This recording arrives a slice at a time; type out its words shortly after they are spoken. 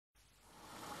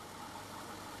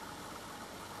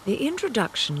The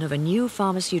introduction of a new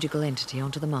pharmaceutical entity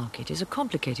onto the market is a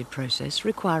complicated process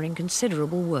requiring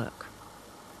considerable work.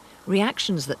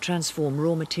 Reactions that transform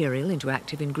raw material into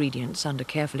active ingredients under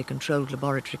carefully controlled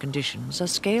laboratory conditions are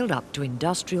scaled up to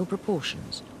industrial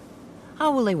proportions.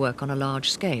 How will they work on a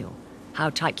large scale? How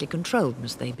tightly controlled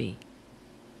must they be?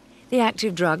 The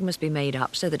active drug must be made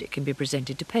up so that it can be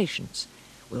presented to patients.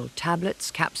 Will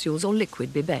tablets, capsules or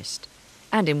liquid be best?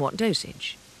 And in what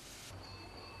dosage?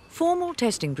 Formal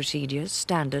testing procedures,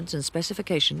 standards and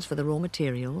specifications for the raw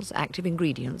materials, active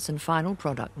ingredients and final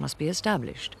product must be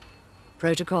established.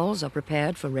 Protocols are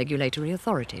prepared for regulatory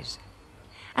authorities.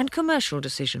 And commercial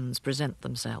decisions present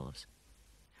themselves.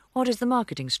 What is the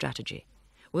marketing strategy?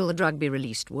 Will the drug be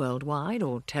released worldwide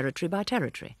or territory by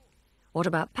territory? What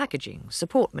about packaging,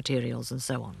 support materials and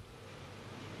so on?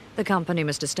 The company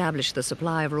must establish the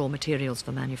supply of raw materials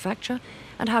for manufacture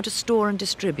and how to store and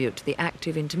distribute the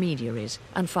active intermediaries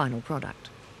and final product.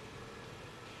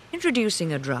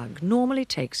 Introducing a drug normally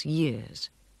takes years.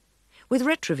 With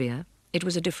Retrovir, it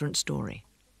was a different story.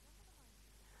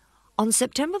 On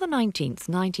September the 19th,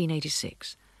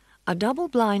 1986, a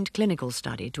double-blind clinical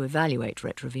study to evaluate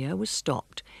Retrovir was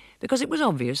stopped because it was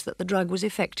obvious that the drug was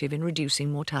effective in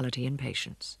reducing mortality in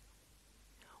patients.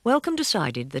 Wellcome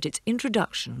decided that its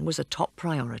introduction was a top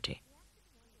priority.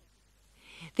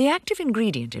 The active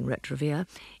ingredient in Retrovir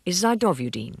is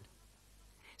zidovudine.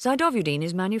 Zidovudine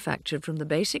is manufactured from the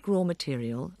basic raw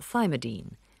material,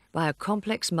 thymidine, by a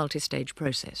complex multi-stage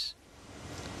process.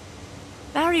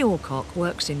 Barry Alcock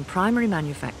works in primary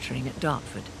manufacturing at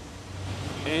Dartford.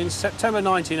 In September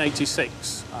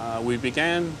 1986, we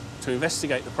began to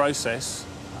investigate the process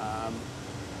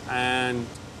and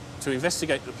to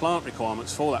investigate the plant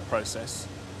requirements for that process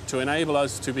to enable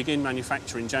us to begin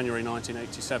manufacture in January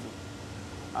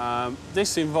 1987.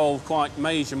 This involved quite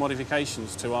major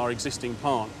modifications to our existing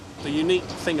plant. The unique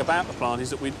thing about the plant is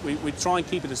that we try and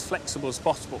keep it as flexible as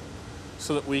possible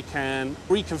so that we can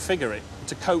reconfigure it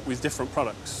to cope with different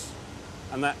products.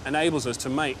 And that enables us to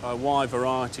make a wide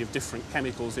variety of different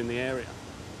chemicals in the area.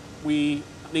 We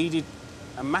needed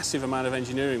a massive amount of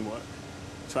engineering work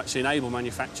to actually enable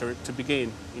manufacture to begin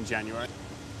in January.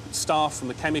 Staff from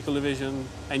the chemical division,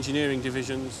 engineering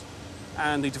divisions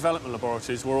and the development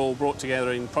laboratories were all brought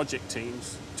together in project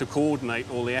teams to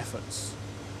coordinate all the efforts.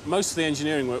 Most of the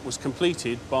engineering work was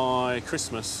completed by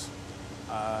Christmas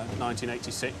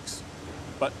 1986,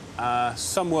 but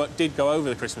some work did go over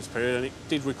the Christmas period and it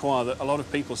did require that a lot of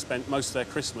people spent most of their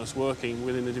Christmas working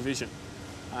within the division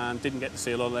and didn't get to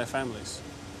see a lot of their families.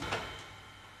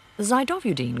 The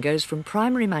zidovudine goes from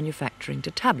primary manufacturing to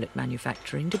tablet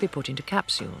manufacturing to be put into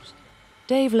capsules.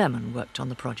 Dave Lemon worked on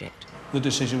the project. The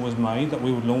decision was made that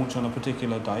we would launch on a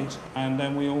particular date, and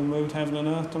then we all moved heaven and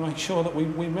earth to make sure that we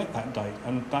met that date.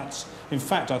 And that's, in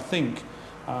fact, I think,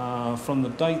 from the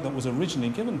date that was originally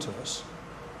given to us,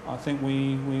 I think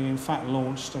we in fact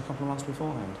launched a couple of months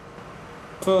beforehand.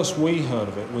 First we heard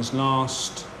of it was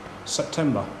last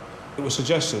September. It was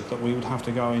suggested that we would have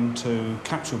to go into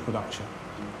capsule production.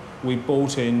 We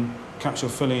bought in capsule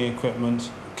filling equipment,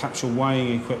 capsule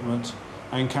weighing equipment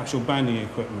and capsule banding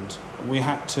equipment. We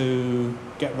had to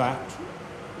get that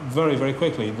very, very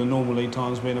quickly, the normal lead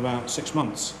times being about 6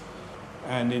 months.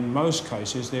 And in most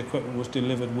cases the equipment was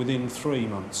delivered within 3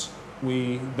 months.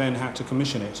 We then had to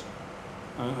commission it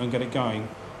and get it going.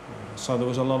 So there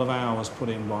was a lot of hours put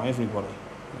in by everybody,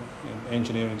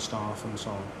 engineering staff and so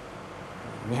on.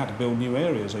 We had to build new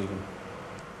areas even.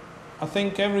 I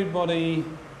think everybody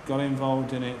got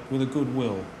involved in it with a good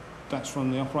will. That's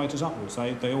from the operators upwards.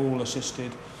 They all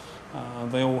assisted,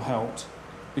 they all helped.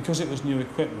 Because it was new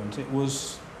equipment, it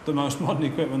was the most modern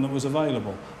equipment that was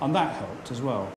available, and that helped as well.